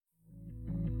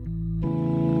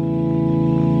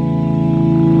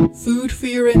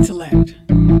intellect,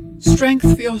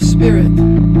 strength for your spirit,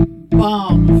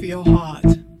 balm for your heart.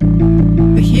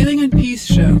 The Healing and Peace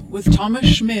Show with Thomas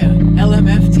Schmier,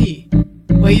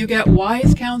 LMFT, where you get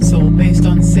wise counsel based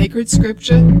on sacred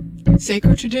scripture,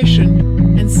 sacred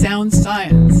tradition, and sound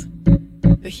science.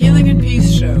 The Healing and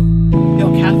Peace Show,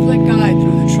 your Catholic guide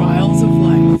through the trials of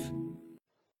life.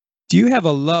 Do you have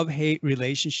a love-hate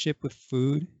relationship with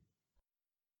food?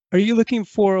 Are you looking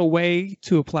for a way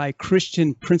to apply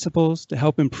Christian principles to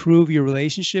help improve your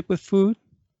relationship with food?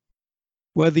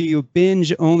 Whether you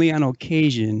binge only on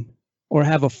occasion or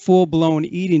have a full-blown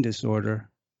eating disorder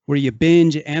where you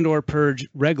binge and or purge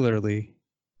regularly,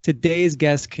 today's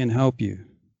guest can help you.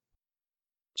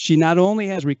 She not only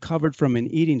has recovered from an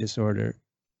eating disorder,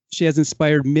 she has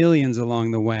inspired millions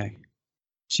along the way.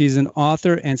 She's an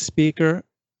author and speaker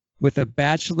with a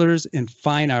bachelor's in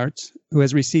fine arts who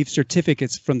has received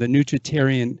certificates from the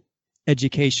Nutritarian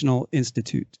Educational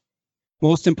Institute.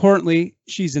 Most importantly,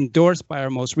 she's endorsed by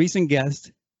our most recent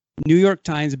guest, New York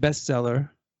Times bestseller,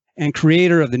 and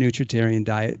creator of the Nutritarian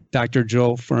diet, Dr.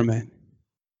 Joel Fuhrman.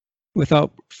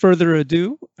 Without further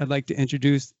ado, I'd like to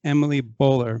introduce Emily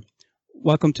Boller.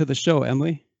 Welcome to the show,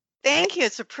 Emily. Thank you.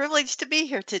 It's a privilege to be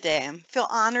here today. I feel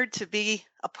honored to be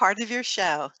a part of your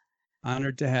show.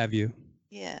 Honored to have you.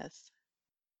 Yes.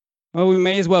 Well, we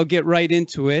may as well get right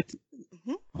into it.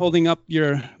 Mm-hmm. Holding up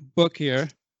your book here,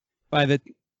 I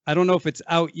don't know if it's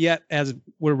out yet as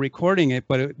we're recording it,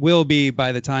 but it will be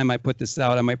by the time I put this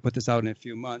out. I might put this out in a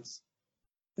few months.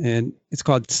 And it's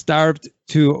called Starved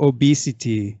to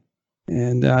Obesity.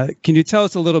 And can you tell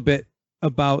us a little bit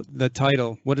about the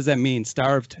title? What does that mean,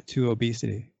 Starved to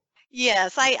Obesity?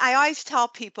 Yes, I always tell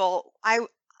people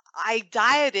I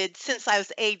dieted since I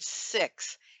was age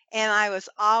 6. And I was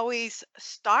always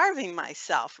starving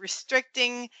myself,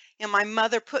 restricting. My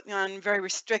mother put me on very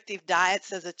restrictive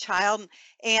diets as a child.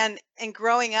 And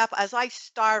growing up, I was like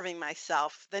starving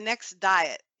myself. The next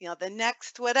diet, the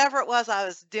next whatever it was I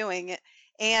was doing.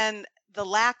 And the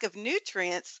lack of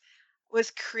nutrients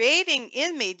was creating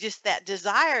in me just that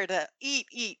desire to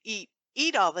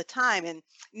eat all the time. And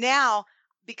now,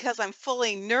 because I'm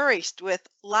fully nourished with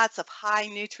lots of high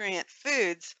nutrient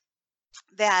foods,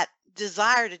 that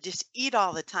desire to just eat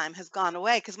all the time has gone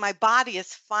away because my body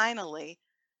is finally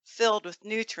filled with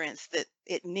nutrients that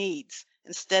it needs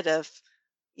instead of,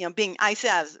 being, I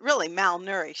said I was really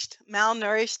malnourished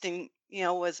and,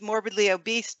 was morbidly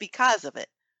obese because of it.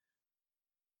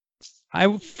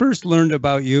 I first learned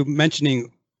about you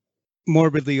mentioning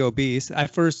morbidly obese. I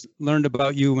first learned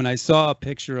about you when I saw a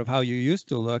picture of how you used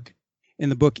to look in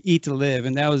the book Eat to Live,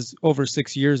 and that was over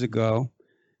 6 years ago.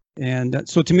 And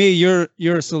so to me, you're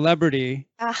a celebrity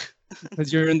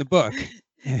because you're in the book.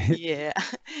 Yeah.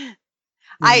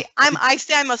 I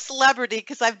say I'm a celebrity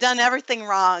because I've done everything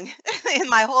wrong in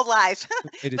my whole life,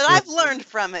 but I've learned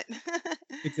from it.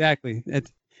 Exactly.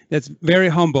 That's very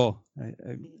humble.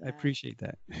 I appreciate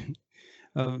that.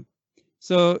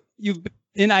 So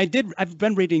I've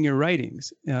been reading your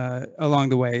writings along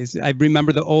the ways. I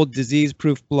remember the old Disease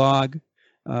Proof blog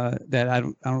that I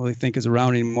don't really think is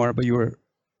around anymore, but you were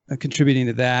contributing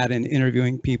to that and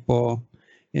interviewing people,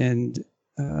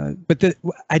 but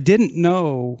I didn't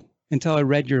know until I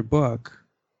read your book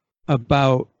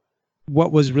about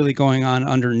what was really going on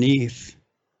underneath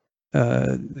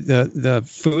the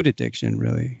food addiction.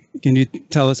 Really, can you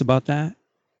tell us about that?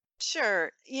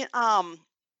 Sure.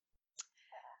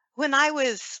 When I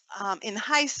was in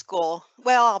high school,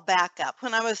 well, I'll back up.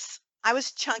 When I was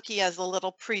chunky as a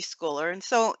little preschooler, and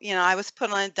so I was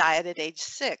put on a diet at age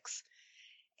 6.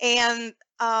 And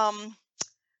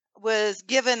was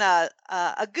given a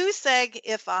goose egg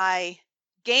if I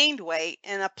gained weight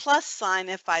and a plus sign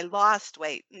if I lost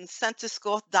weight, and sent to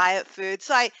school with diet food.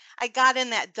 So I got in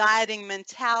that dieting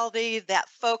mentality, that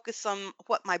focus on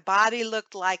what my body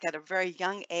looked like at a very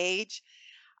young age,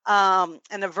 an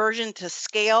aversion to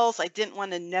scales. I didn't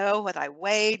want to know what I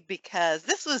weighed because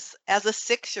this was as a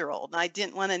 6-year-old, and I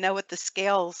didn't want to know what the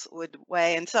scales would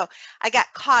weigh. And so I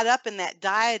got caught up in that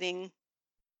dieting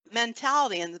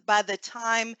mentality, and by the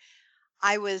time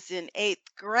I was in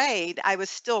 8th grade, I was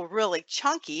still really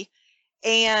chunky,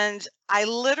 and I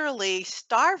literally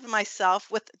starved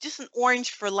myself with just an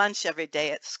orange for lunch every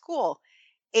day at school,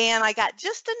 and I got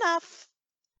just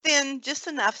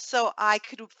enough so I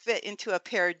could fit into a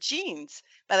pair of jeans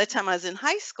by the time I was in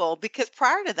high school, because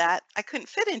prior to that I couldn't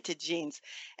fit into jeans.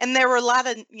 And there were a lot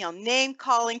of name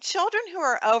calling. Children who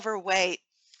are overweight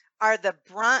are the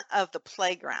brunt of the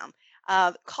playground.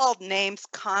 Called names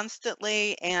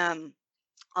constantly, and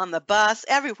on the bus,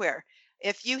 everywhere.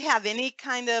 If you have any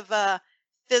kind of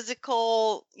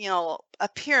physical,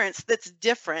 appearance that's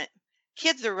different,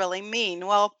 kids are really mean.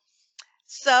 Well,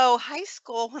 So high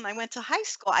school, when I went to high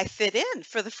school, I fit in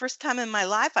for the first time in my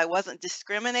life. I wasn't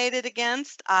discriminated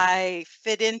against. I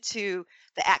fit into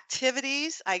the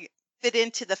activities. I fit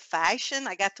into the fashion.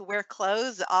 I got to wear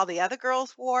clothes that all the other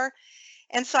girls wore.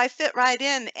 And so I fit right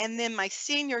in. And then my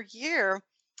senior year,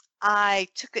 I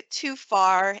took it too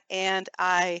far and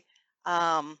I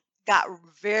got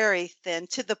very thin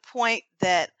to the point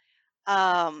that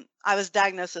I was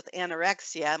diagnosed with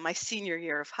anorexia my senior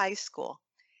year of high school.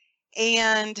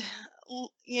 And,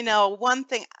 one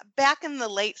thing back in the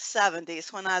late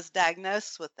 70s when I was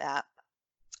diagnosed with that,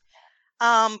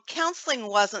 counseling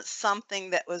wasn't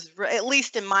something that was, at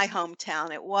least in my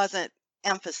hometown, it wasn't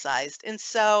emphasized. And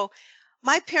so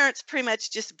my parents pretty much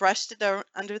just brushed it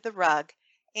under the rug.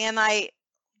 And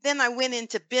then I went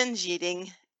into binge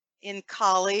eating in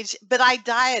college, but I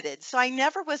dieted. So I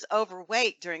never was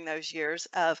overweight during those years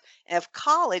of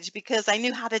college because I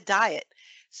knew how to diet.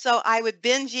 So I would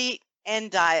binge eat and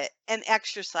diet and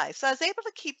exercise. So I was able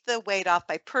to keep the weight off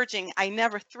by purging. I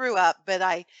never threw up, but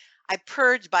I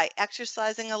purged by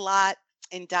exercising a lot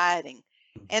and dieting.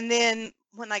 And then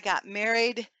when I got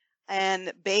married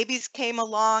and babies came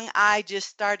along, I just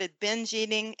started binge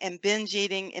eating and binge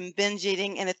eating and binge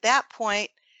eating. And at that point,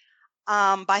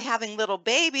 by having little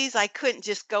babies, I couldn't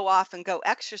just go off and go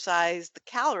exercise the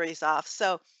calories off.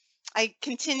 So I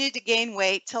continued to gain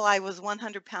weight till I was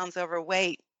 100 pounds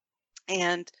overweight.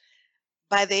 And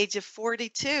by the age of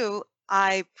 42,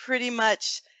 I pretty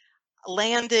much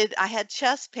landed, I had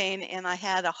chest pain and I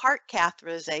had a heart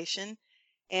catheterization.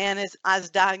 And as I was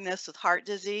diagnosed with heart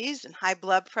disease and high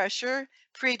blood pressure,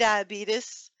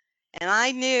 prediabetes. And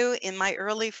I knew in my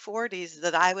early 40s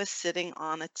that I was sitting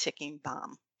on a ticking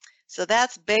bomb. So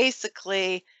that's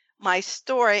basically my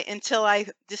story until I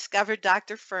discovered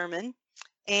Dr. Furman.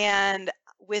 And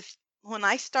with when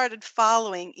I started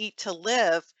following Eat to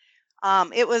Live,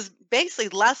 it was basically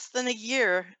less than a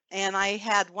year, and I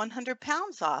had 100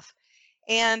 pounds off.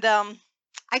 And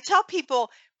I tell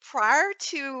people prior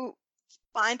to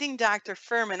finding Dr.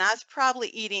 Furman, I was probably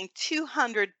eating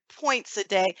 200 points a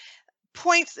day.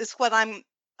 Points is what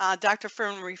Dr.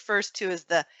 Furman refers to as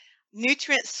the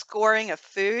nutrient scoring of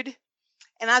food.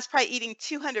 And I was probably eating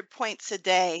 200 points a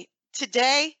day.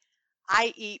 Today,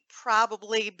 I eat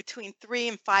probably between 3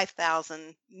 and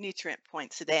 5,000 nutrient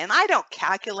points a day. And I don't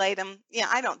calculate them. Yeah,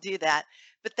 I don't do that.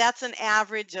 But that's an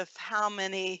average of how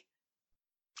much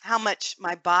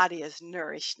my body is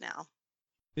nourished now.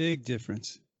 Big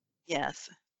difference. Yes.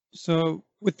 So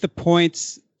with the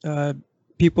points,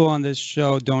 people on this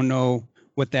show don't know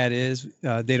what that is.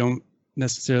 They don't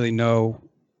necessarily know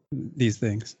these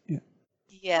things. Yeah.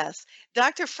 Yes.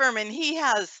 Dr. Furman, he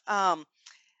has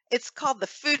it's called the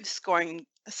food scoring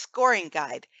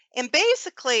guide. And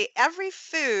basically every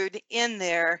food in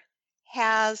there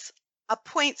has a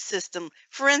point system.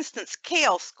 For instance,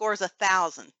 kale scores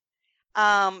 1,000.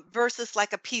 Versus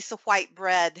like a piece of white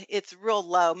bread, it's real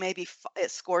low. Maybe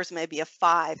it scores maybe a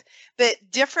 5. But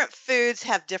different foods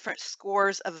have different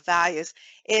scores of values.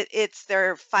 It's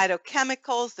their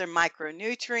phytochemicals, their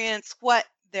micronutrients, what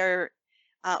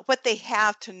they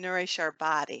have to nourish our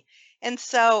body. And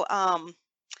so,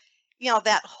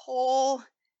 that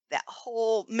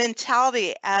whole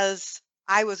mentality as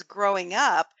I was growing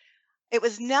up, it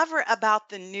was never about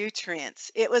the nutrients.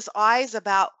 It was always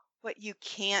about what you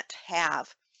can't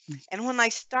have. And when I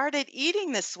started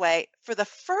eating this way, for the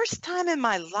first time in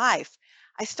my life,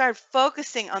 I started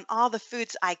focusing on all the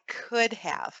foods I could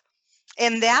have.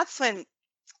 And that's when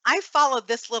I followed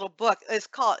this little book.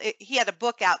 He had a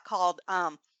book out called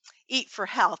Eat for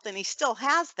Health, and he still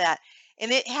has that. And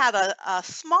it had a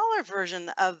smaller version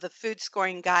of the food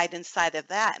scoring guide inside of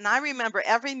that. And I remember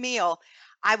every meal,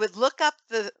 I would look up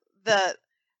the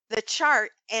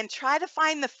chart and try to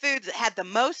find the foods that had the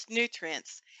most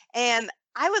nutrients. And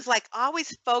I was like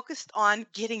always focused on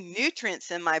getting nutrients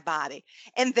in my body.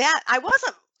 And that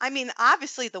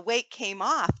obviously the weight came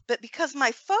off, but because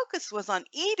my focus was on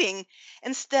eating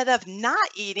instead of not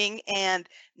eating and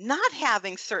not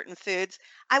having certain foods,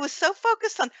 I was so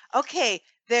focused on, okay,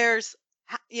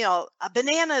 a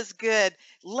banana is good,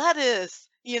 lettuce,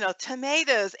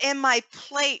 tomatoes, and my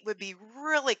plate would be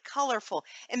really colorful.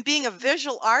 And being a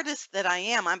visual artist that I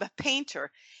am, I'm a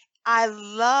painter. I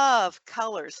love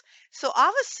colors. So all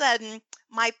of a sudden,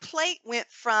 my plate went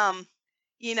from,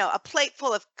 a plate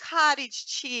full of cottage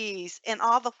cheese and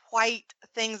all the white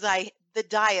things the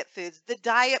diet foods, the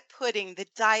diet pudding, the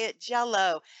diet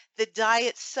jello, the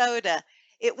diet soda.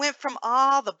 It went from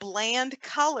all the bland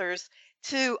colors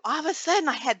to all of a sudden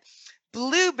I had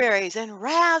blueberries and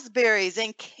raspberries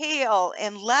and kale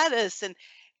and lettuce and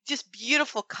just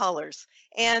beautiful colors.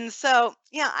 And so,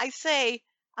 yeah, I say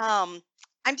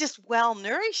I'm just well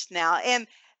nourished now. And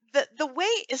the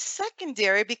weight is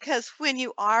secondary because when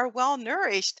you are well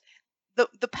nourished,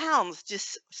 the pounds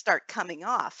just start coming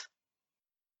off.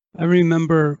 I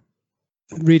remember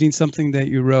reading something that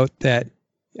you wrote that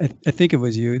I think it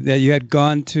was you, that you had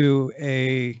gone to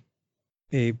a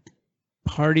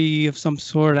party of some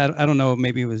sort. I don't know,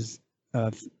 maybe it was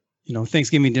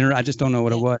Thanksgiving dinner. I just don't know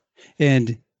what it Yeah. was.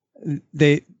 And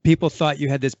people thought you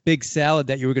had this big salad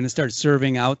that you were going to start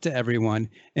serving out to everyone,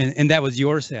 and that was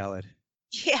your salad.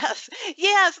 Yes,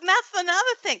 yes, and that's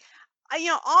another thing.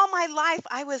 All my life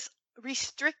I was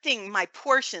restricting my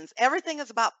portions. Everything is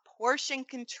about portion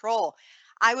control.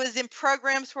 I was in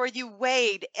programs where you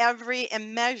weighed every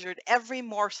and measured every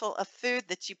morsel of food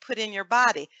that you put in your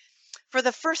body. For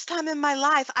the first time in my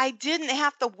life, I didn't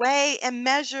have to weigh and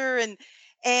measure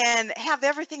and have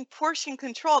everything portion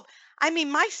controlled. I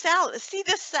mean, my salad, see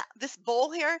this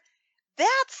bowl here?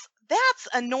 That's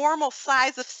a normal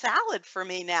size of salad for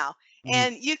me now. Mhm.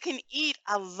 And you can eat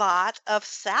a lot of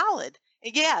salad.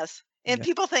 Yes. And Yeah.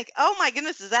 people think, "Oh my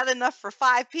goodness, is that enough for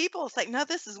 5 people?" It's like, "No,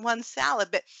 this is one salad."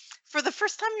 But for the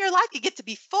first time in your life, you get to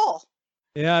be full.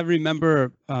 Yeah, I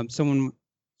remember someone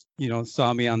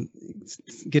saw me on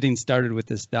getting started with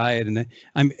this diet, and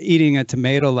I'm eating a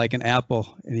tomato like an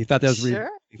apple, and he thought that was really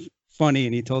Sure. funny,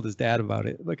 and he told his dad about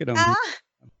it. Look at him. Ah,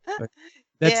 But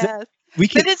that's it. yes. We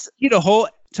can But it's eat a whole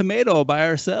tomato by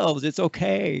ourselves. It's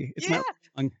okay. It's yeah. not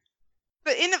wrong.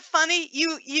 But isn't it funny?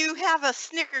 You have a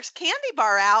Snickers candy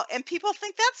bar out and people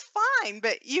think that's fine,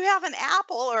 but you have an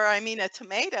apple or I mean a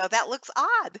tomato, that looks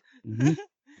odd. Mhm.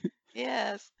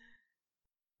 Yes.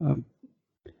 Um,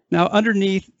 Now,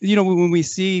 underneath, when we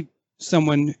see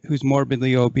someone who's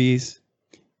morbidly obese,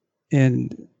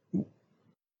 and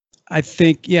I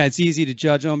think, yeah, it's easy to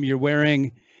judge them. You're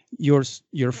wearing your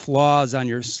flaws on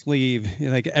your sleeve.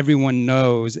 Like everyone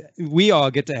knows, we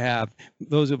all get to have,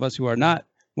 those of us who are not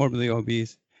morbidly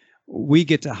obese, we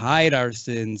get to hide our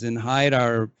sins and hide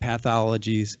our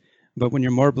pathologies. But when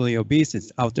you're morbidly obese,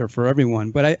 it's out there for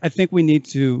everyone. But I think we need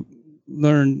to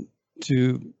learn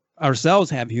to ourselves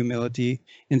have humility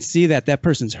and see that that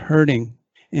person's hurting.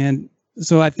 And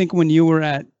so I think when you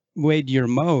were weighed your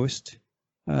most,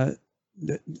 uh,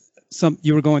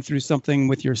 you were going through something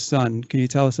with your son. Can you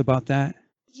tell us about that?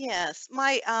 Yes.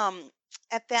 My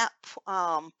at that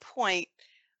point,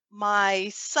 my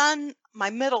son, my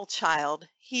middle child,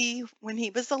 he when he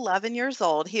was 11 years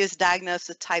old, he was diagnosed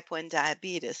with type 1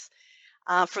 diabetes.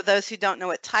 For those who don't know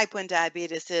what type 1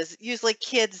 diabetes is, usually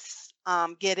kids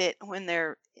get it when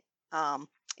they're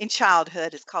in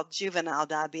childhood. It's called juvenile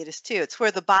diabetes too. It's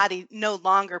where the body no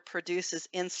longer produces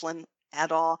insulin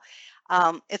at all.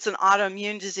 It's an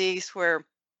autoimmune disease where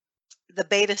the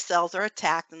beta cells are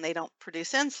attacked and they don't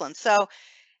produce insulin. So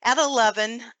at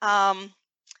 11,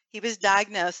 he was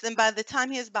diagnosed. Then by the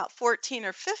time he was about 14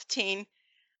 or 15,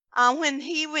 when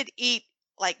he would eat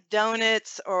like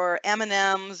donuts or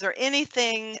M&Ms or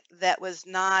anything that was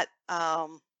not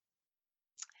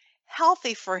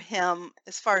healthy for him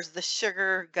as far as the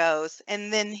sugar goes,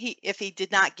 and then if he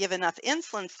did not give enough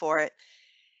insulin for it,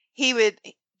 he would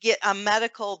get a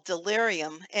medical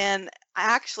delirium and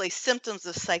actually symptoms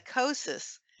of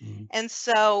psychosis. Mhm. And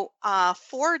so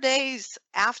 4 days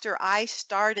after I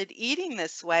started eating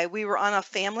this way, we were on a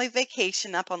family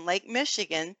vacation up on Lake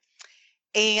Michigan.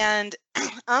 And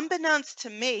unbeknownst to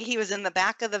me, he was in the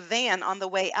back of the van on the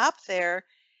way up there.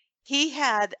 He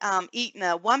had eaten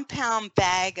a 1 pound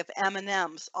bag of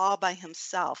M&Ms all by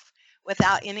himself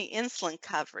without any insulin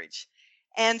coverage.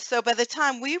 And so by the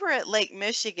time we were at Lake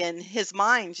Michigan, his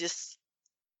mind just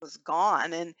was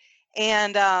gone, and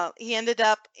he ended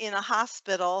up in a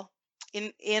hospital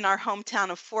in our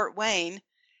hometown of Fort Wayne,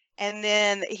 and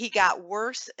then he got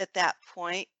worse at that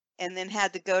point and then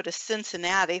had to go to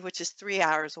Cincinnati, which is 3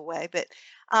 hours away. But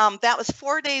that was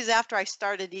 4 days after I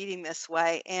started eating this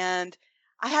way, and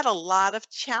I had a lot of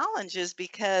challenges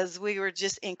because we were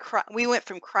just we went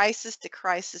from crisis to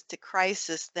crisis to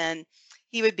crisis. Then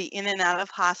he would be in and out of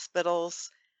hospitals.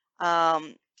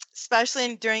 Um,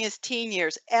 Especially during his teen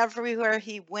years, everywhere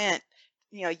he went,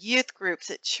 youth groups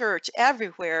at church,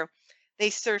 everywhere, they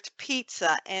served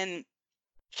pizza and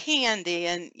candy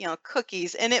and,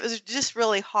 cookies. And it was just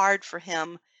really hard for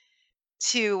him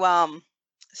to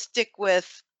stick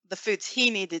with the foods he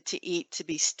needed to eat to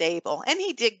be stable. And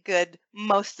he did good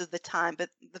most of the time, but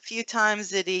the few times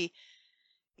that he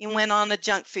went on a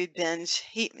junk food binge,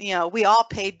 we all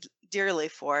paid dearly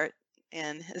for it,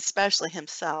 and especially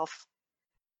himself.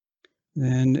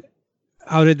 And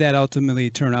how did that ultimately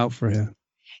turn out for him?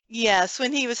 Yes,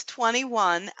 when he was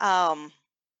 21,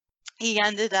 he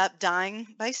ended up dying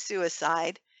by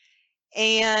suicide.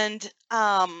 And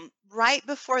right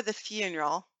before the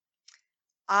funeral,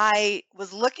 I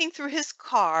was looking through his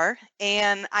car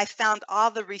and I found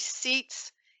all the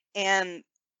receipts and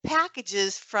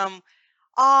packages from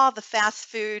all the fast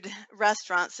food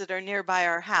restaurants that are nearby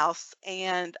our house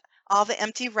and all the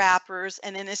empty wrappers.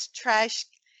 And in his trash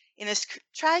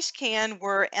can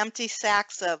were empty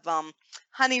sacks of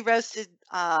honey roasted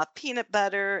peanut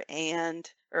butter and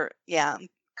or yeah,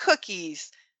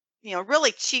 cookies,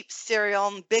 really cheap cereal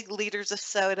and big liters of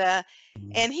soda.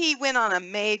 Mhm. And he went on a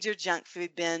major junk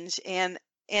food binge and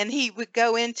he would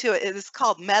go into it. It was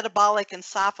called metabolic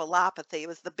encephalopathy. It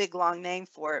was the big long name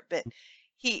for it, but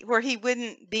he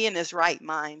wouldn't be in his right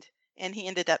mind, and he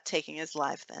ended up taking his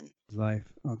life then. Life.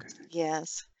 Okay.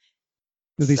 Yes.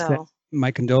 At least that, So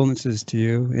my condolences to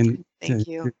you and to thank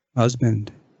you. your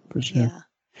husband, for sure. Yeah.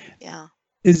 Yeah.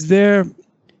 Is there,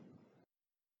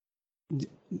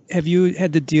 have you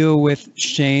had to deal with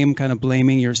shame, kind of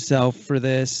blaming yourself for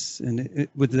this? And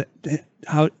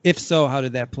how, if so, how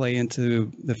did that play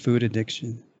into the food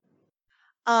addiction?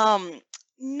 Um,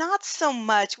 Not so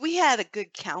much. We had a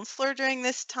good counselor during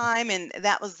this time, and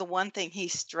that was the one thing he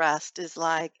stressed is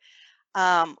like,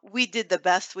 we did the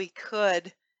best we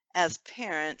could as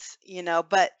parents,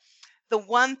 but the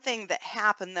one thing that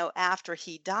happened though after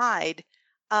he died,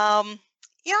 um,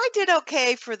 I did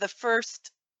okay for the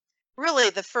first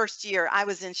year. I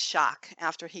was in shock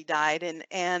after he died,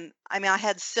 and I mean I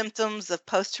had symptoms of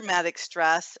post-traumatic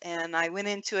stress and I went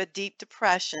into a deep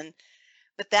depression.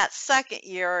 But that second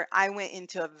year, I went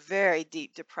into a very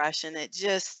deep depression. It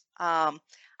just,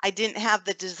 I didn't have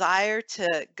the desire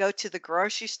to go to the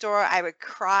grocery store. I would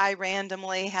cry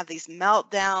randomly, have these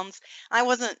meltdowns. I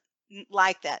wasn't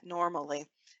like that normally.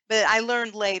 But I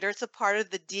learned later it's a part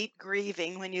of the deep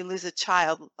grieving when you lose a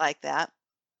child like that.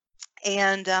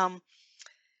 And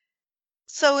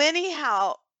so,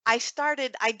 anyhow, I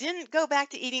didn't go back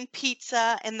to eating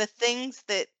pizza and the things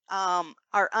that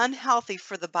are unhealthy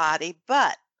for the body,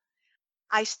 but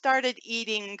I started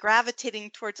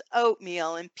gravitating towards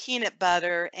oatmeal and peanut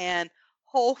butter and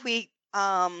whole wheat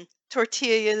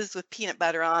tortillas with peanut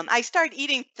butter on. I started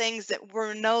eating things that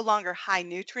were no longer high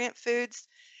nutrient foods,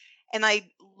 and I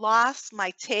lost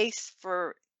my taste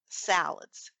for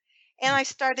salads. And I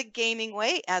started gaining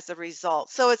weight as a result.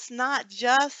 So it's not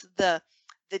just the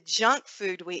junk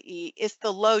food we eat, it's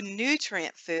the low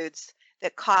nutrient foods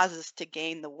that cause us to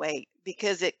gain the weight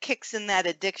because it kicks in that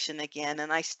addiction again.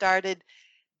 And I started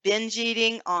binge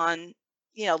eating on,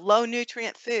 low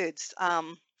nutrient foods.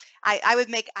 I would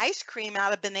make ice cream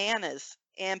out of bananas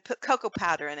and put cocoa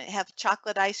powder in it, have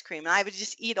chocolate ice cream, and I would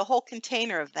just eat a whole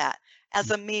container of that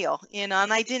as a meal, and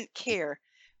I didn't care.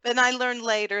 But I learned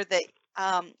later that,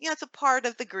 it's a part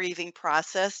of the grieving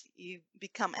process. You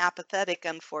become apathetic,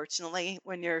 unfortunately,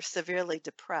 when you're severely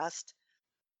depressed.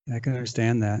 I can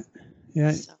understand that.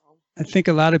 Yeah, So, I think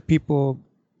a lot of people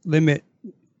limit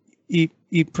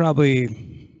eat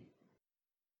probably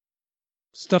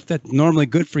stuff that's normally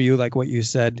good for you, like what you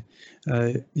said.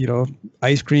 You know,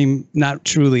 ice cream, not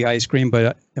truly ice cream,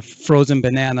 but a frozen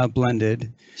banana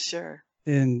blended, sure,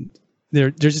 and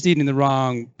they're just eating the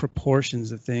wrong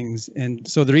proportions of things, and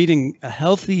so they're eating a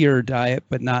healthier diet,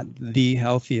 but not the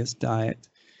healthiest diet.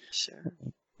 sure.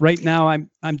 Right now,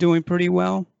 I'm doing pretty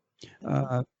well,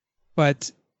 Mhm,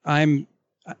 but I'm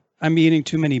I'm eating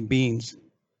too many beans.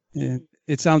 And mhm,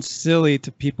 it sounds silly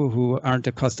to people who aren't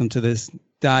accustomed to this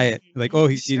diet. Like, oh,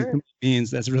 mhm, he's eating too sure. many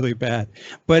beans. That's really bad.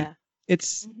 But Yeah.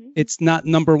 it's Mhm, it's not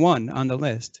number one on the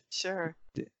list. sure.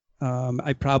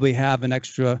 I probably have an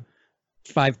extra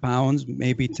 5 pounds,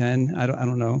 maybe 10. I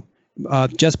don't know,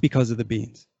 just because of the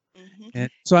beans. Mhm. And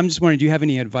so I'm just wondering, do you have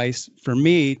any advice for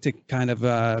me to kind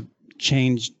of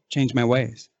change my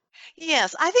ways?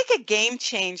 Yes, I think a game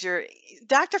changer.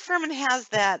 Dr. Furman has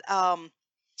the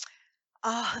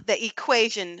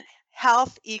equation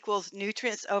health equals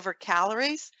nutrients over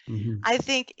calories. Hmm. I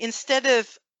think instead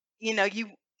of, you know,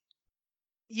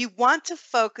 you want to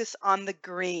focus on the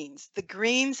greens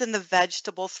and the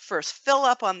vegetables first. Fill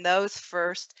up on those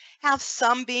first. Have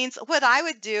some beans. What I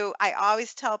would do, I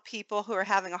always tell people who are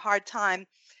having a hard time,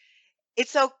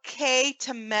 it's okay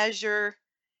to measure.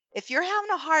 If you're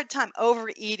having a hard time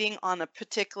overeating on a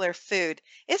particular food,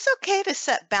 it's okay to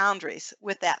set boundaries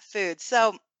with that food.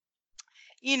 So,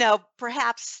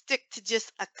 perhaps stick to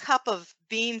just a cup of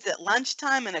beans at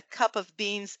lunchtime and a cup of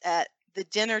beans at the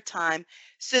dinner time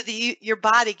so that your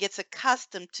body gets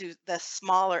accustomed to the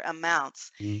smaller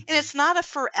amounts. And Hmm. it's not a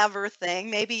forever thing,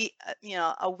 maybe,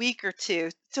 a week or two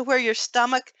to where your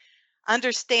stomach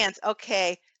understands,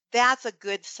 okay, that's a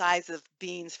good size of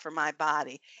beans for my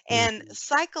body. And Hmm.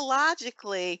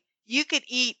 psychologically, you could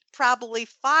eat probably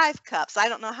 5 cups. I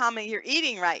don't know how many you're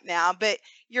eating right now, but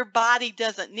your body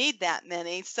doesn't need that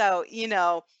many. So,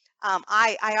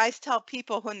 I always tell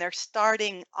people when they're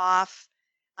starting off,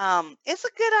 it's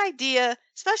a good idea,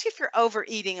 especially if you're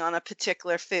overeating on a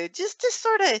particular food, just to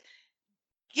sort of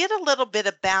get a little bit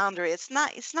of boundary. It's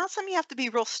not something you have to be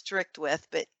real strict with,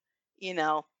 but you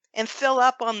know, and fill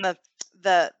up on the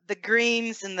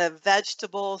greens and the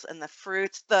vegetables and the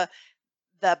fruits, the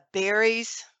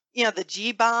berries, the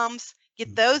G bombs.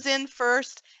 Get those in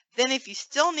first. Then if you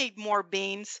still need more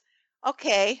beans,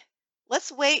 okay,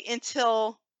 let's wait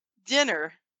until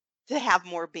dinner to have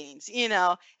more beans, and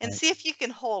Right. see if you can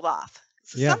hold off.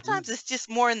 So Yeah, sometimes it's just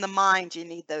more in the mind you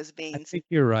need those I beans. think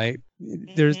you're right. Hmm.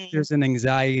 There's an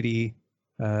anxiety.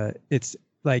 It's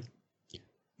like,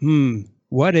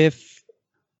 what if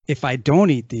I don't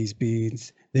eat these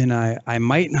beans, then I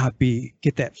might not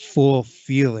get that full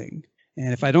feeling.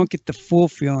 And if I don't get the full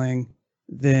feeling,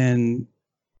 then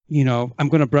I'm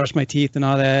going to brush my teeth and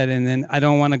all that, and then I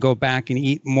don't want to go back and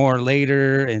eat more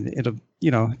later, and it'll,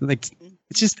 like, it's Hmm.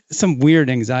 just some weird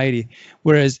anxiety.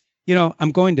 Whereas,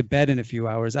 I'm going to bed in a few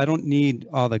hours. I don't need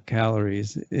all the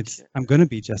calories. Sure. I'm going to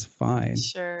be just fine.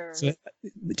 Sure. So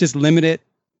just limit it,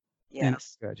 and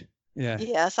Yes. good. Yeah.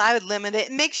 Yes, I would limit it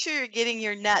and make sure you're getting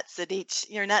your nuts and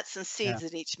Yeah. seeds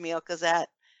at each meal because that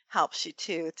helps you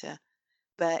too to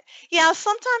but yeah,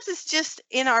 sometimes it's just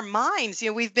in our minds.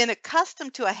 We've been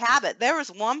accustomed to a habit. There was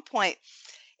one point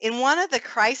in one of the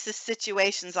crisis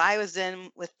situations I was in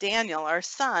with Daniel, our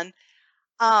son.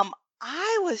 Um,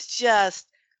 I was just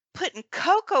putting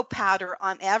cocoa powder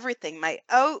on everything, my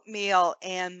oatmeal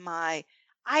and my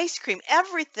ice cream,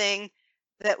 everything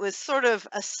that was sort of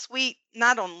a sweet,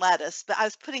 not on lettuce, but I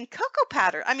was putting cocoa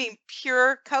powder. I mean,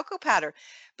 pure cocoa powder.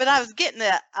 But I was getting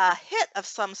a hit of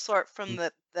some sort from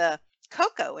the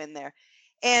cocoa in there.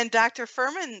 And Dr.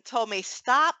 Furman told me,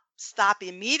 stop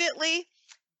immediately.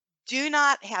 Do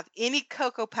not have any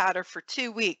cocoa powder for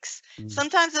 2 weeks. Mm.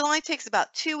 Sometimes it only takes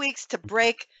about 2 weeks to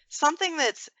break something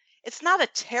it's not a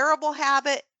terrible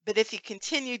habit, but if you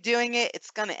continue doing it,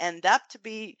 it's going to end up to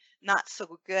be not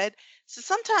so good. So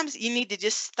sometimes you need to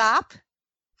just stop.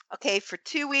 Okay, for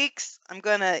 2 weeks, I'm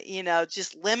going to,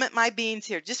 just limit my beans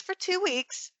here just for 2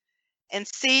 weeks and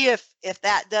see if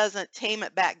that doesn't tame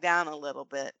it back down a little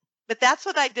bit. But that's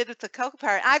what I did with the cocoa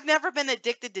powder. I've never been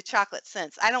addicted to chocolate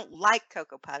since. I don't like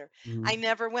cocoa powder. I Mm.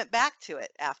 never went back to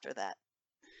it after that.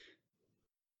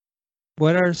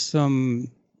 What are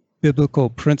some biblical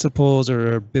principles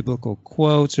or biblical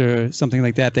quotes or something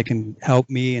like that that can help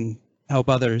me and help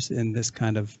others in this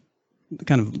kind of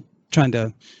trying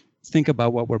to think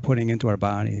about what we're putting into our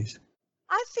bodies?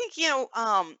 I think,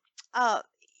 uh,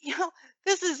 you know,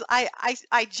 this is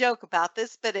I joke about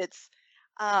this, but it's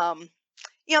um,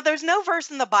 there's no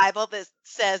verse in the Bible that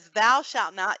says thou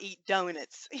shalt not eat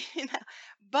donuts,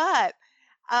 But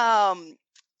um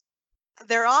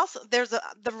there's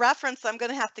the reference I'm going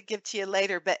to have to give to you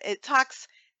later, but it talks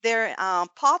there.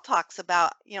 Paul talks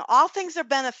about all things are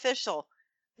beneficial.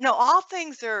 No, all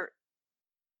things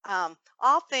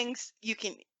you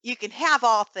can have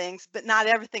all things, but not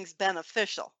everything's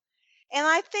beneficial. And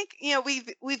I think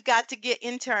we've got to get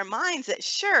into our minds that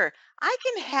sure I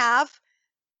can have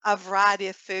a variety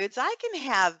of foods. I can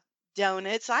have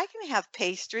donuts. I can have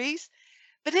pastries,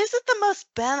 but is it the most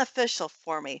beneficial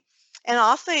for me? And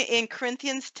also in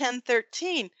Corinthians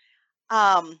 10:13,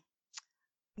 um,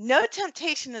 no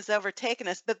temptation has overtaken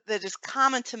us, but that is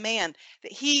common to man.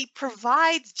 That he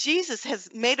provides, Jesus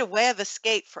has made a way of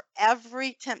escape for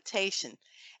every temptation.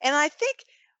 And I think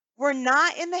we're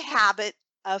not in the habit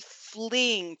of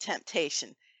fleeing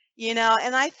temptation, and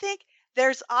I think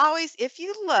there's always, if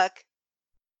you look,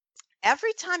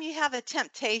 every time you have a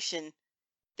temptation,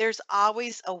 there's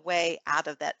always a way out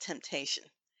of that temptation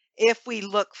if we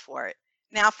look for it.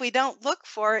 Now, if we don't look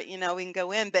for it, we can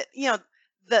go in, but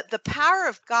the power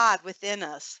of God within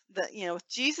us, with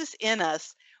Jesus in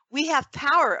us, we have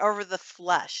power over the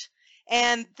flesh.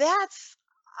 And that's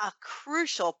a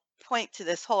crucial point to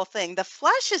this whole thing. The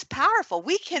flesh is powerful.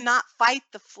 We cannot fight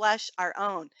the flesh our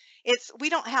own. We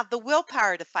don't have the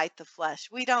willpower to fight the flesh.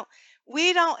 We don't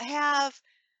have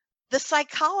the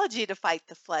psychology to fight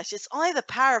the flesh. It's only the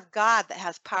power of God that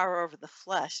has power over the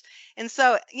flesh. And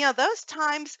so, those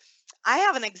times, I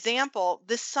have an example.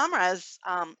 This summer, I was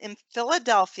in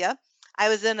Philadelphia. I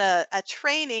was in a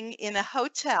training in a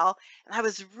hotel, and I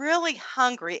was really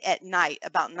hungry at night,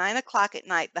 about 9 o'clock at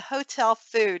night. The hotel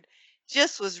food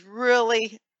just was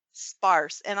really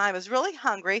sparse, and I was really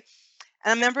hungry.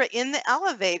 And I remember in the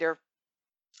elevator,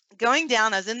 going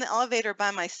down, I was in the elevator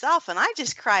by myself and I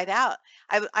just cried out.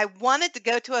 I wanted to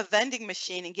go to a vending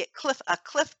machine and get a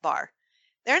Cliff Bar.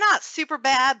 They're not super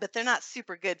bad, but they're not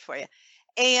super good for you.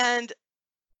 And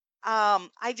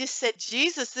I just said,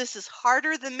 Jesus, this is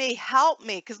harder than me. Help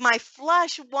me, because my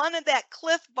flesh wanted that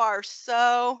Cliff Bar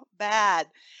so bad.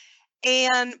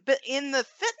 But in the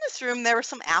fitness room, there were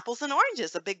some apples and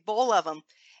oranges, a big bowl of them.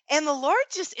 And the Lord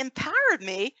just empowered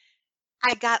me.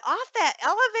 I got off that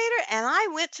elevator and I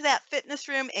went to that fitness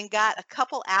room and got a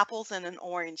couple apples and an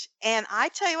orange. And I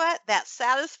tell you what, that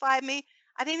satisfied me.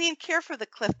 I didn't even care for the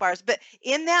Cliff Bars, but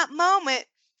in that moment,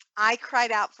 I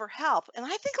cried out for help. And I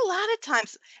think a lot of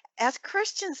times as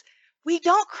Christians, we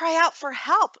don't cry out for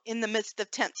help in the midst of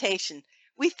temptation.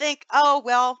 We think, oh,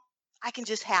 well, I can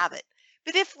just have it.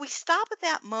 But if we stop at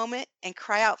that moment and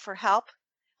cry out for help,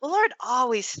 the Lord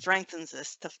always strengthens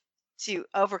us to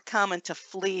overcome and to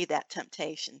flee that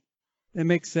temptation. That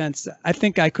makes sense. I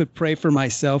think I could pray for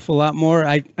myself a lot more.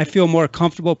 I feel more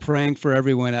comfortable praying for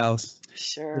everyone else.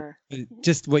 Sure.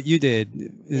 Just what you did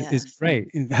is Yes. great.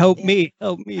 Help me.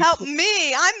 Help me.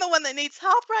 I'm the one that needs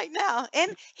help right now.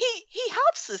 And he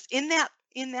helps us in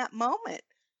that moment.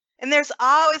 And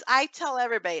I tell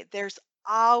everybody, there's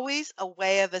always a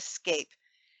way of escape.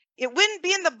 It wouldn't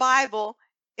be in the Bible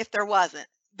if there wasn't.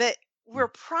 But we're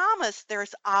promised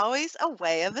there's always a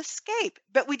way of escape,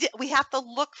 but we have to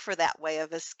look for that way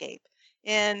of escape.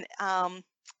 And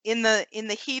in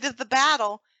the heat of the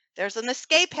battle, there's an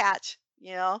escape hatch.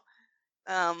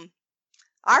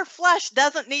 Our flesh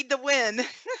doesn't need to win.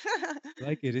 I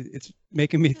like it. It's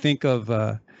making me think of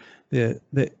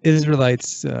the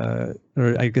Israelites, or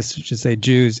I guess I should say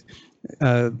Jews,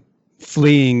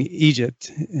 fleeing Egypt,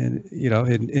 and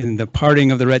in the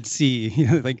parting of the Red Sea.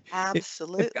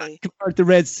 Absolutely. If God can part the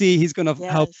Red Sea, He's going to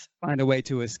help Yes. find a way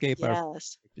to escape our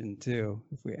Yes. affliction too.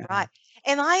 If we Right.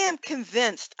 And I am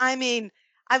convinced. I mean,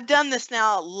 I've done this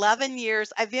now 11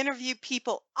 years. I've interviewed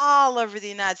people all over the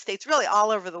United States, really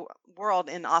all over the world,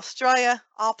 in Australia,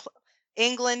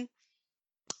 England.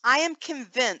 I am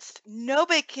convinced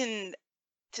nobody can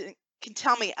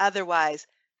tell me otherwise,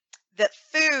 that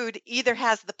food either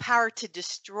has the power to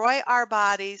destroy our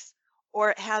bodies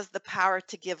or it has the power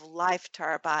to give life to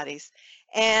our bodies.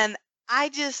 And I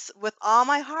just, with all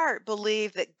my heart,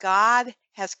 believe that God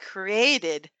has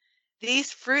created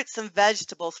these fruits and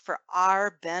vegetables for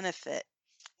our benefit.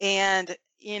 And,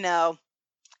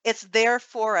 it's there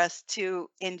for us to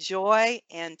enjoy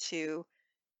and to,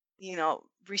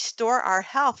 restore our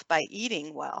health by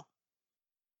eating well.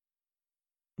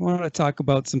 I want to talk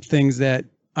about some things that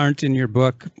aren't in your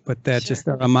book, but that Sure. just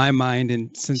are on my mind.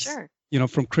 And since, Sure.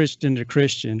 From Christian to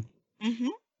Christian.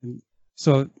 Mm-hmm.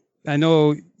 So I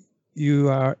know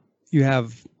you're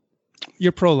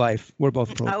pro-life. We're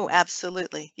both pro. Oh,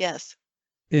 absolutely. Yes.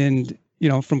 And,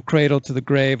 from cradle to the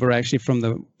grave, or actually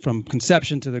from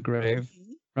conception to the grave,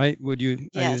 Mhm. right? Would you?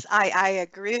 Yes, I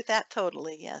agree with that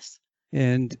totally. Yes.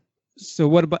 And so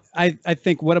what about, I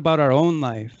think, what about our own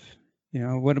life?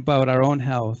 What about our own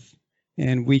health?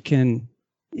 And we can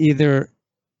either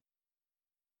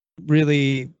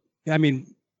really,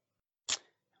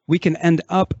 we can end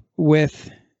up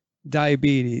with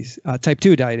diabetes, type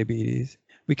 2 diabetes.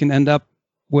 We can end up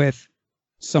with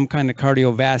some kind of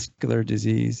cardiovascular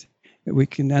disease. We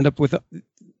can end up with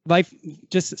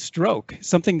just stroke,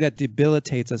 something that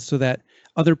debilitates us so that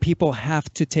other people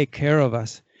have to take care of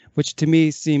us, which to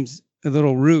me seems a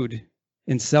little rude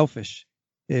and selfish.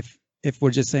 If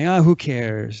we're just saying, oh, who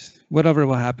cares? Whatever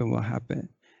will happen, will happen.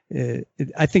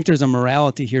 I think there's a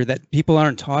morality here that people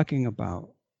aren't talking about.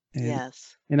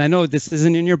 Yes. And I know this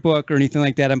isn't in your book or anything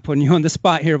like that. I'm putting you on the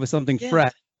spot here with something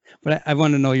fresh, but I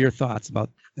want to know your thoughts about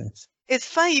this. It's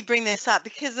funny you bring this up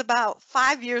because about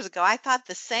 5 years ago, I thought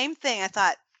the same thing. I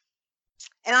thought,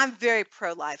 and I'm very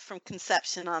pro-life from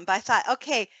conception on, but I thought,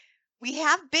 okay, we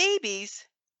have babies,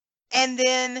 and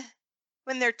then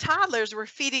when they're toddlers, we're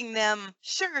feeding them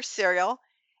sugar cereal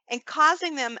and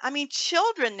causing them,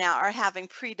 children now are having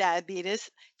prediabetes.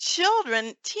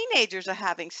 Children, teenagers are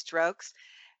having strokes.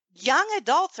 Young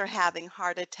adults are having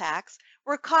heart attacks.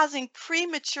 We're causing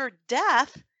premature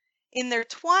death in their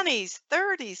 20s,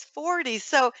 30s, 40s.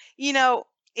 So,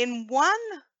 in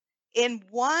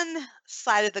one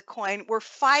side of the coin, we're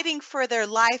fighting for their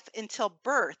life until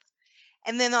birth.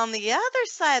 And then on the other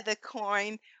side of the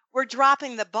coin, we're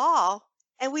dropping the ball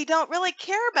and we don't really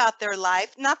care about their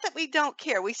life. Not that we don't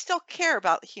care. We still care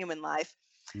about human life.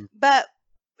 But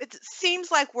it seems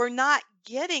like we're not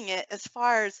getting it as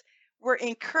far as we're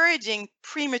encouraging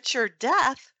premature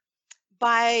death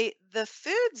by the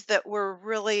foods that we're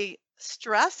really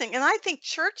stressing. And I think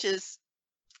churches,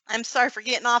 I'm sorry for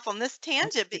getting off on this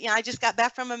tangent, but I just got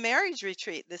back from a marriage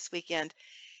retreat this weekend.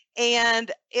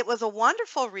 And it was a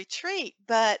wonderful retreat,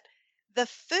 but the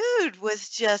food was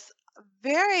just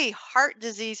very heart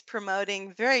disease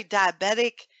promoting, very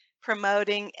diabetic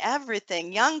promoting,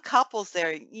 everything. Young couples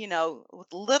there,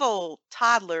 with little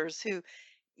toddlers who,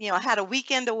 had a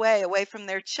weekend away from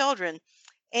their children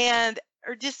and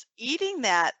are just eating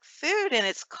that food, and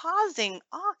it's causing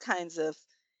all kinds of,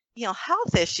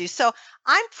 health issues. So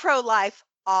I'm pro-life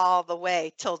all the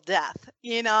way till death.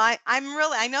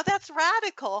 I know that's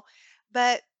radical,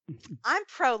 but I'm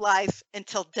pro-life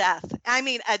until death. I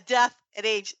mean, a death at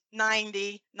age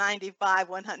 90, 95,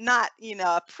 100, not,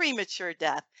 a premature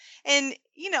death. And,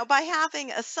 by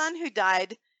having a son who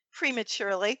died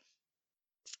prematurely,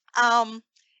 um,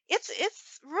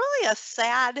 it's really a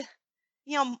sad,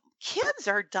 kids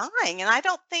are dying, and I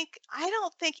don't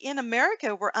think in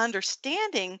America we're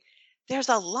understanding there's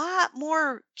a lot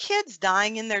more kids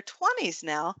dying in their 20s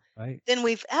now Right. than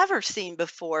we've ever seen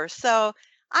before. So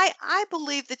I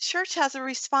believe the church has a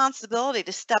responsibility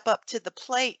to step up to the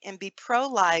plate and be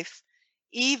pro-life.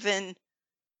 Even,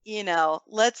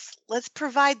 let's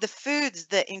provide the foods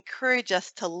that encourage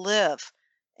us to live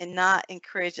and not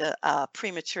encourage a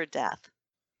premature death.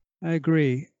 I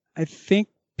agree. I think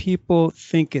people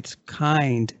think it's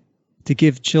kind to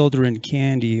give children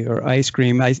candy or ice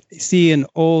cream. I see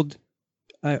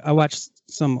I watched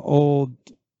some old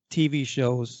TV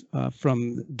shows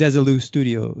from Desilu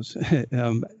Studios.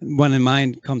 One in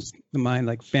mind comes to mind,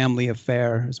 like Family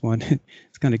Affair is one.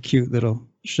 It's kind of cute little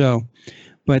show.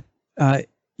 But,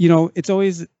 it's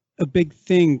always a big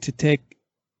thing to take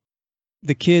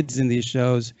the kids in these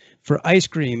shows for ice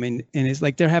cream. And it's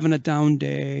like they're having a down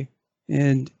day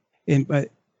but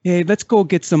hey, let's go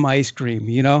get some ice cream.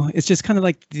 It's just kind of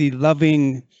like the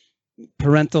loving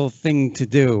parental thing to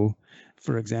do,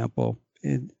 for example.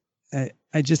 And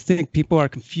I just think people are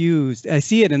confused. I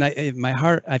see it, and in my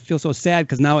heart, I feel so sad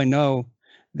because now I know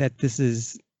that this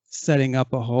is setting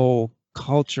up a whole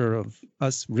culture of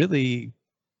us really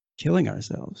killing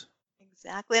ourselves.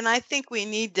 Exactly. And I think we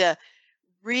need to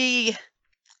re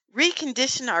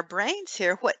recondition our brains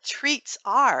here what treats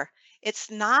are. It's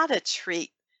not a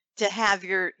treat to have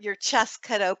your chest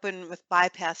cut open with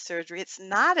bypass surgery. It's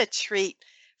not a treat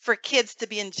for kids to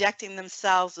be injecting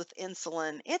themselves with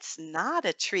insulin. It's not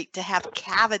a treat to have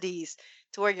cavities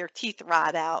to where your teeth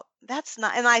rot out. That's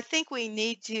not, and I think we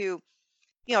need to,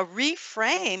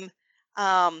 reframe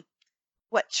um,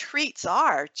 what treats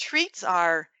are. Treats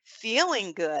are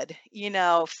feeling good.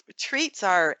 Treats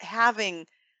are having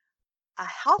a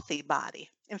healthy body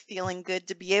and feeling good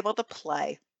to be able to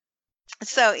play.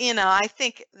 So, I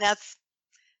think that's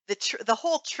the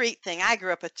whole treat thing. I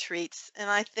grew up with treats, and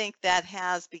I think that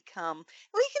has become,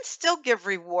 we can still give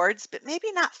rewards, but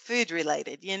maybe not food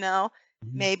related. Mhm.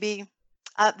 Maybe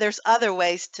there's other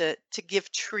ways to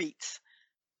give treats.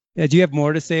 Yeah, do you have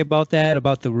more to say about that,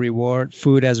 about the reward,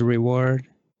 food as a reward?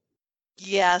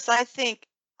 Yes, I think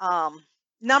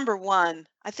number one,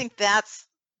 I think that's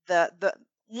the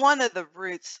one of the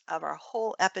roots of our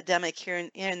whole epidemic here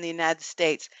in the United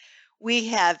States. We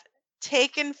have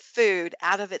taken food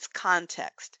out of its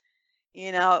context.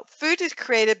 Food is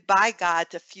created by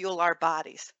God to fuel our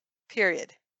bodies.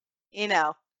 Period. You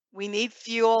know, we need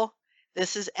fuel.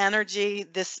 This is energy.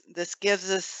 This gives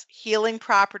us healing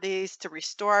properties to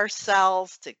restore our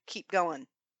cells to keep going.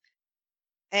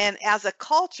 And as a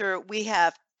culture, we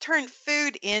have turned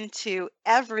food into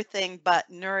everything but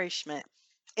nourishment.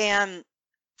 And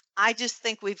I just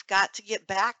think we've got to get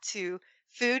back to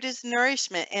food is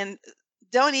nourishment, and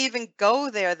don't even go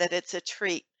there that it's a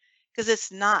treat, because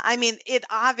it's not. I mean, it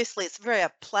obviously it's very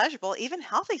pleasurable. Even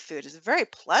healthy food is very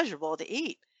pleasurable to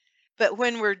eat. But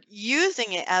when we're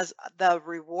using it as the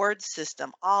reward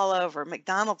system all over,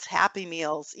 McDonald's Happy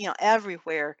Meals,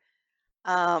 everywhere,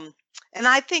 um, and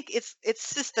I think it's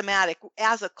systematic.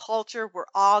 As a culture, we're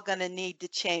all going to need to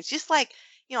change. Just like,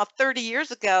 30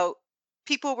 years ago,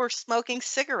 people were smoking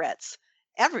cigarettes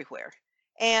everywhere.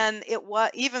 And it was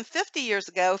even 50 years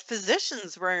ago,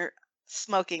 physicians were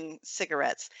smoking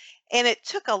cigarettes. And it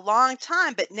took a long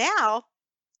time, but now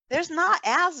there's not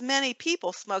as many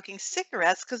people smoking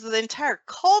cigarettes because the entire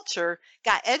culture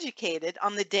got educated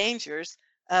on the dangers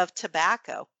of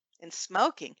tobacco and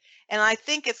smoking. And I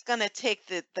think it's going to take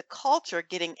the culture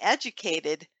getting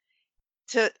educated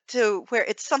to where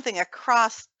it's something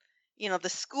across, the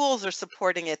schools are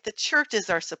supporting it, the churches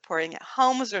are supporting it,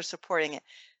 homes are supporting it.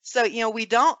 So, we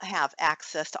don't have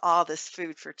access to all this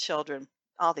food for children,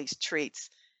 all these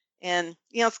treats. And,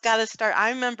 it's got to start.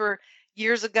 I remember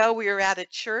years ago we were at a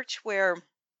church where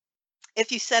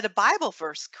if you said a Bible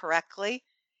verse correctly,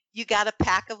 you got a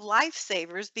pack of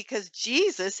lifesavers because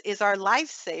Jesus is our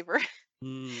lifesaver.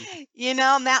 Mm.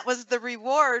 And that was the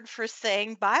reward for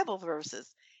saying Bible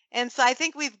verses. And so I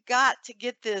think we've got to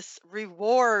get this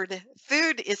reward.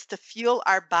 Food is to fuel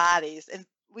our bodies, and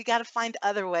we got to find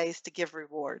other ways to give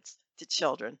rewards to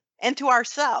children and to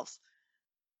ourselves.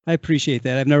 I appreciate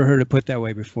that. I've never heard it put that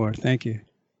way before. Thank you.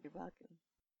 You're welcome.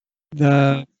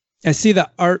 The I see the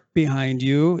art behind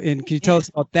you, and can you tell Yeah. us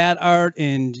about that art?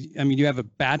 And I mean, you have a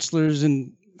bachelor's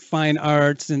in fine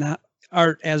arts and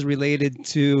art as related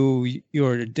to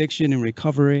your addiction and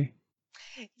recovery.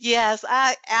 Yes,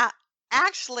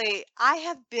 actually I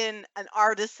have been an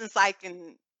artist since I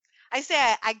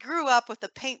say I grew up with a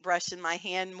paintbrush in my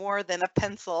hand more than a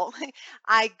pencil.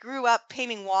 I grew up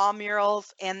painting wall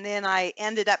murals, and then I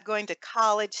ended up going to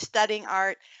college studying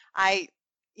art. I,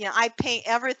 I paint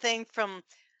everything from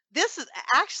this is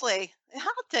actually,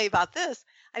 I'll tell you about this.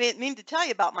 I didn't mean to tell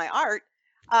you about my art.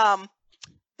 Um,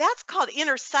 that's called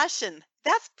intercession.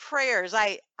 That's prayers.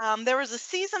 There was a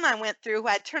season I went through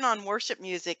where I'd turn on worship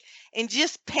music and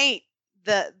just paint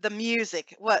the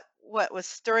music, what was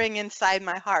stirring inside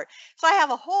my heart. So I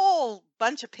have a whole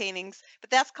bunch of paintings, but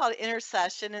that's called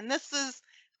intercession. And this is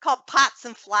called pots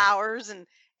and flowers.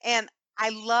 And I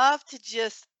love to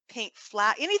just paint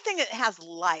anything that has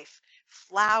life,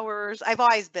 flowers. I've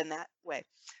always been that way.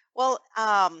 Well,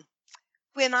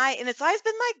 and it's always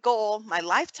been my goal, my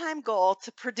lifetime goal,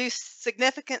 to produce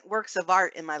significant works of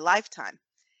art in my lifetime.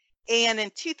 And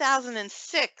in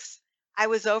 2006, I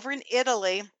was over in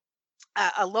Italy.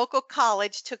 A local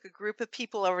college took a group of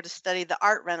people over to study the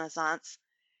art renaissance,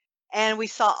 and we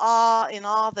saw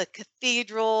all the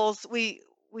cathedrals. We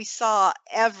saw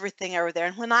everything over there.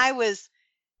 And when I was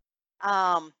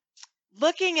um,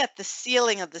 looking at the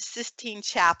ceiling of the Sistine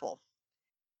Chapel,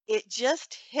 it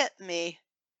just hit me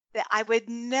that I would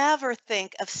never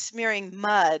think of smearing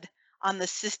mud on the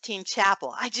Sistine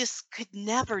Chapel. I just could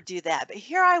never do that. But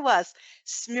here I was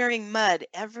smearing mud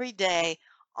every day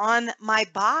on my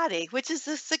body, which is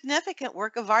a significant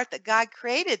work of art that God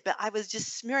created. But I was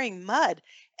just smearing mud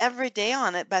every day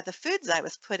on it by the foods I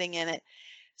was putting in it.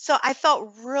 So I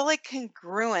felt really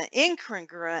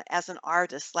incongruent as an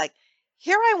artist. Like,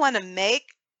 here I want to make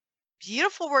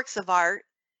beautiful works of art,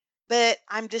 but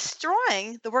I'm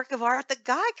destroying the work of art that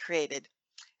God created.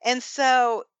 And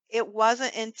so it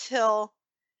wasn't until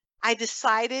I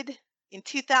decided in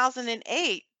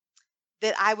 2008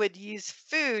 that I would use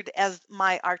food as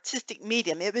my artistic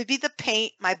medium. It would be the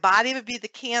paint, my body would be the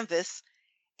canvas,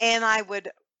 and I would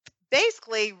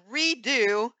basically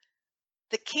redo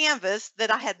the canvas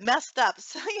that I had messed up.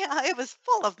 So, it was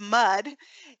full of mud.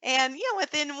 And,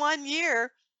 within 1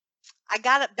 year, I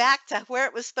got it back to where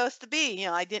it was supposed to be.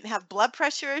 I didn't have blood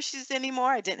pressure issues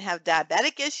anymore. I didn't have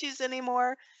diabetic issues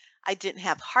anymore. I didn't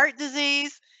have heart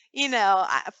disease.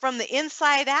 From the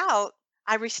inside out,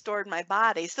 I restored my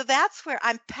body. So that's where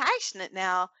I'm passionate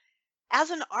now as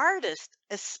an artist,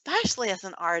 especially as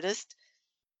an artist.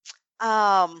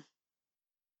 Um,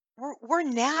 we're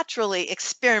naturally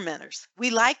experimenters. We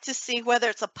like to see whether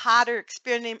it's a potter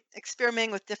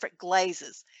experimenting with different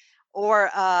glazes, or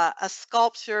a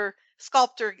sculptor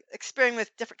experimenting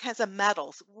with different kinds of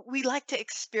metals. We like to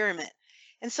experiment.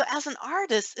 And so as an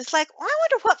artist, it's like, well, I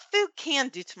wonder what food can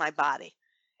do to my body.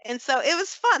 And so it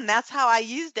was fun. That's how I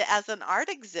used it as an art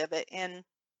exhibit. And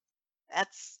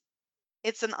that's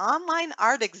it's an online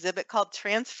art exhibit called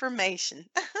Transformation.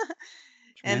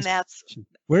 And that's Transformation.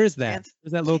 Where is that? trans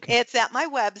Where's that located? it's at my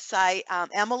website,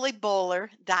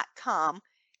 emilyboller.com,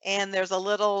 and there's a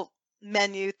little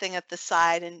menu thing at the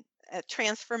side, and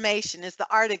Transformation is the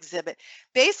art exhibit.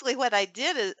 Basically, what I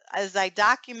did is I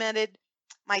documented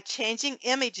my changing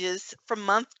images from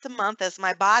month to month as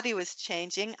my body was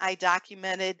changing. I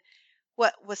documented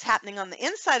what was happening on the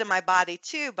inside of my body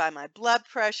too, by my blood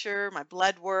pressure, my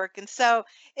blood work. And so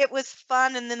it was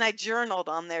fun. And then I journaled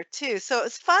on there too. So it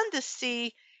was fun to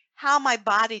see how my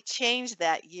body changed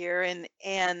that year,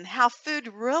 and how food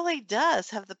really does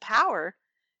have the power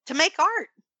to make art,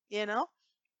 you know?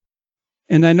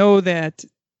 And I know that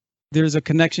there's a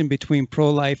connection between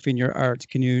pro-life and your art.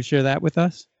 Can you share that with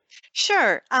us?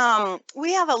 Sure.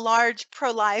 We have a large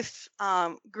pro-life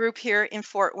group here in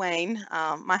Fort Wayne,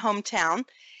 my hometown.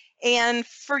 And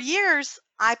for years,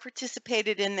 I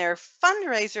participated in their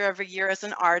fundraiser every year as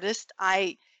an artist.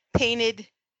 I painted,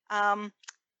 um,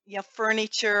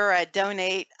 furniture. I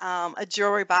donate a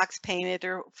jewelry box painted,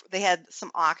 or they had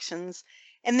some auctions.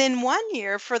 And then one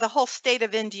year, for the whole state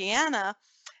of Indiana,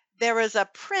 there was a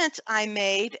print I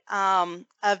made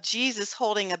of Jesus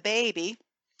holding a baby,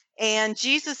 and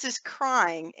Jesus is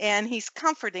crying and he's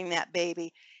comforting that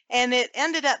baby. And it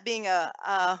ended up being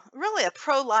a really a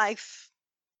pro-life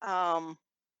um,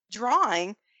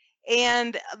 drawing.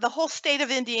 And the whole state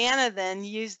of Indiana then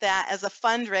used that as a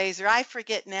fundraiser. I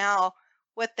forget now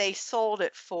what they sold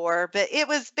it for, but it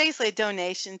was basically a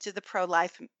donation to the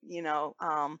pro-life, in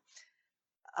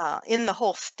the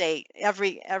whole state.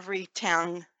 Every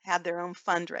town had their own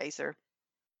fundraiser,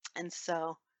 and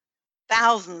so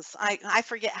thousands. I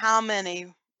forget how many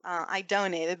I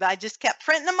donated, but I just kept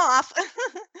printing them off.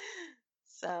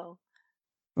 So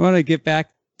I want to get back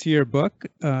to your book.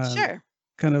 sure.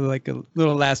 Kind of like a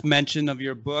little last mention of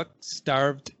your book,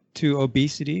 Starved to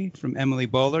Obesity, from Emily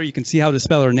Boller. You can see how to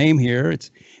spell her name here.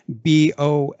 It's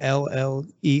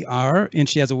Boller, and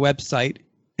she has a website,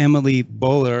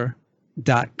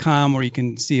 emilyboller.com, where you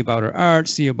can see about her art,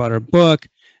 see about her book.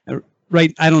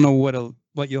 Right, I don't know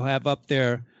what you'll have up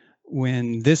there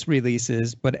when this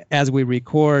releases, but as we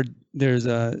record, there's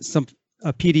a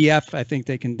PDF I think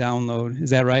they can download.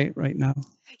 Is that right now?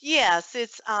 Yes,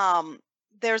 it's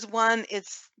there's one.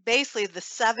 It's basically the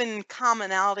 7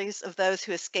 commonalities of those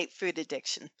who escape food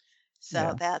addiction.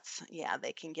 So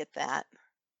they can get that.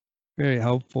 Very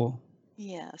helpful.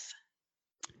 Yes.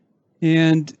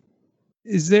 And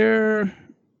is there,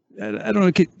 I don't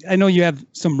know, I know you have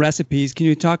some recipes. Can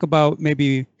you talk about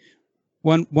maybe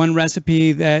one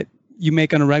recipe that you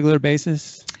make on a regular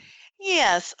basis?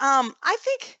 Yes. I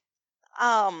think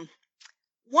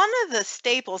one of the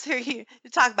staples here, you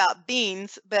talk about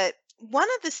beans, but one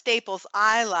of the staples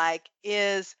I like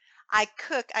is I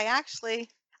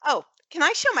actually, oh, can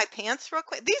I show my pants real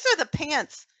quick? These are the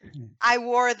pants I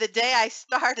wore the day I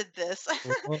started this. This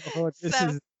So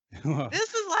is,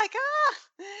 this is like,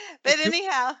 but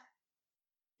anyhow,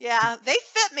 yeah, they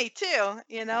fit me too.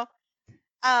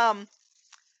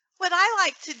 What I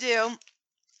like to do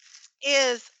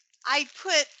is I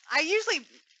usually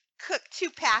cook 2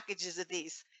 packages of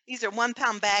these. These are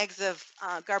 1-pound bags of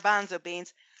garbanzo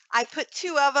beans. I put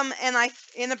 2 of them in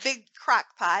a big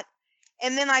crock pot,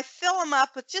 and then I fill them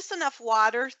up with just enough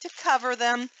water to cover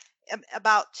them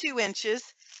about 2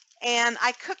 inches, and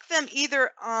I cook them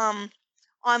either on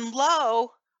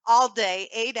low all day,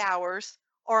 8 hours,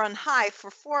 or on high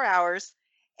for 4 hours.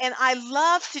 And I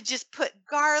love to just put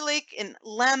garlic and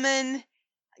lemon,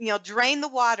 drain the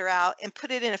water out and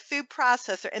put it in a food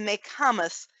processor and make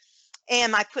hummus.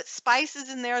 And I put spices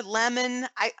in there, lemon.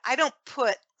 I don't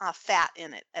put fat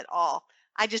in it at all.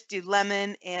 I just do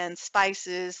lemon and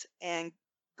spices and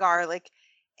garlic.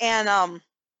 And I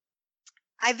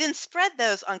then spread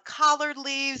those on collard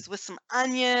leaves with some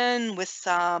onion, with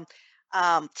some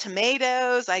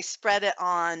tomatoes. I spread it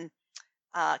on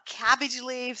cabbage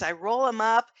leaves. I roll them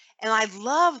up, and I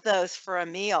love those for a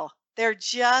meal. They're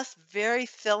just very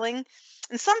filling.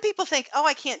 And some people think, oh,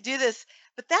 I can't do this,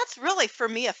 but that's really for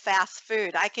me a fast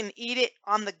food. I can eat it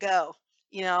on the go.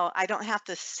 I don't have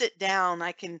to sit down.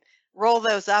 I can roll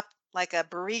those up like a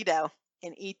burrito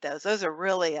and eat those. Those are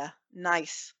really a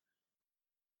nice.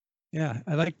 Yeah,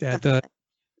 I like that.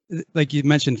 Like you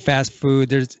mentioned, fast food.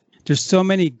 There's so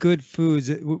many good foods.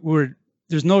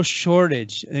 There's no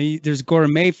shortage. There's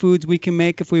gourmet foods we can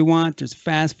make if we want. There's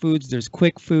fast foods. There's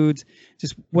quick foods.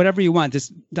 Just whatever you want. This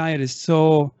diet is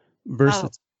so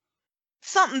versatile.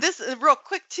 This is real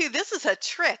quick too. This is a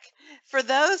trick for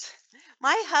those.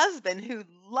 My husband, who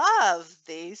loves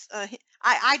these,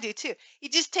 I do too. You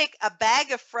just take a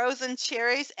bag of frozen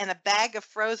cherries and a bag of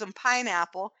frozen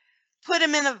pineapple, put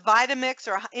them in a Vitamix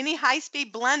or any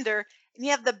high-speed blender, and you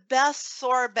have the best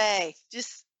sorbet.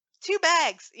 Just 2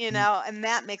 bags, and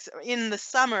that makes, in the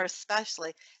summer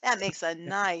especially, that makes a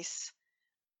nice,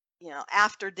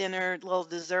 after dinner little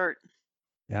dessert.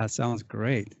 Yeah, sounds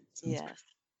great. Yes.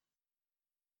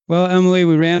 Well, Emily,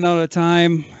 we ran out of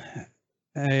time.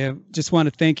 I just want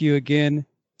to thank you again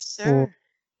Sure.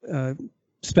 for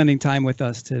spending time with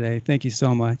us today. Thank you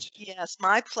so much. Yes,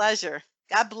 my pleasure.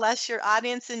 God bless your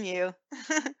audience and you.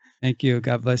 Thank you.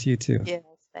 God bless you too. Yes,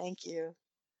 thank you.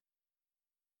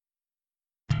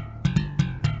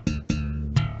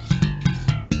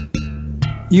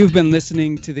 You've been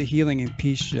listening to the Healing and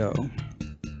Peace Show.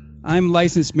 I'm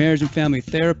licensed marriage and family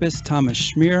therapist Thomas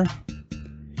Schmier,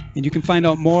 and you can find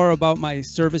out more about my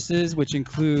services, which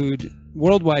include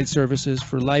worldwide services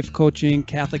for life coaching,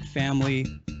 Catholic family,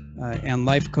 and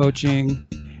life coaching.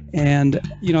 And,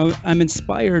 I'm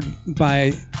inspired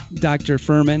by Dr.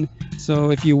 Furman.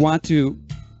 So if you want to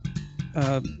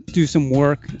do some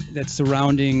work that's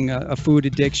surrounding a food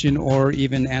addiction or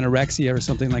even anorexia or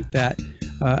something like that,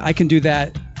 I can do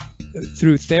that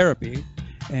through therapy.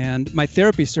 And my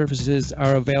therapy services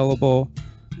are available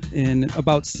in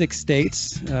about 6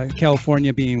 states,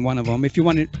 California being one of them. If you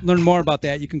want to learn more about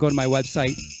that, you can go to my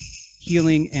website,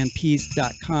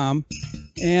 healingandpeace.com.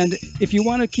 And if you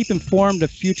want to keep informed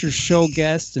of future show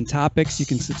guests and topics, you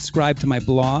can subscribe to my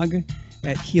blog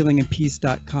at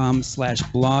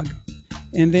healingandpeace.com/blog.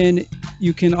 And then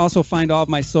you can also find all of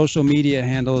my social media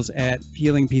handles at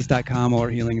healingpeace.com or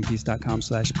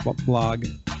healingandpeace.com/blog.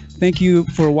 Thank you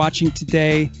for watching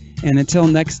today. And until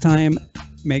next time,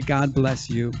 may God bless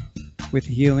you with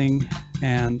healing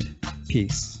and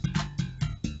peace.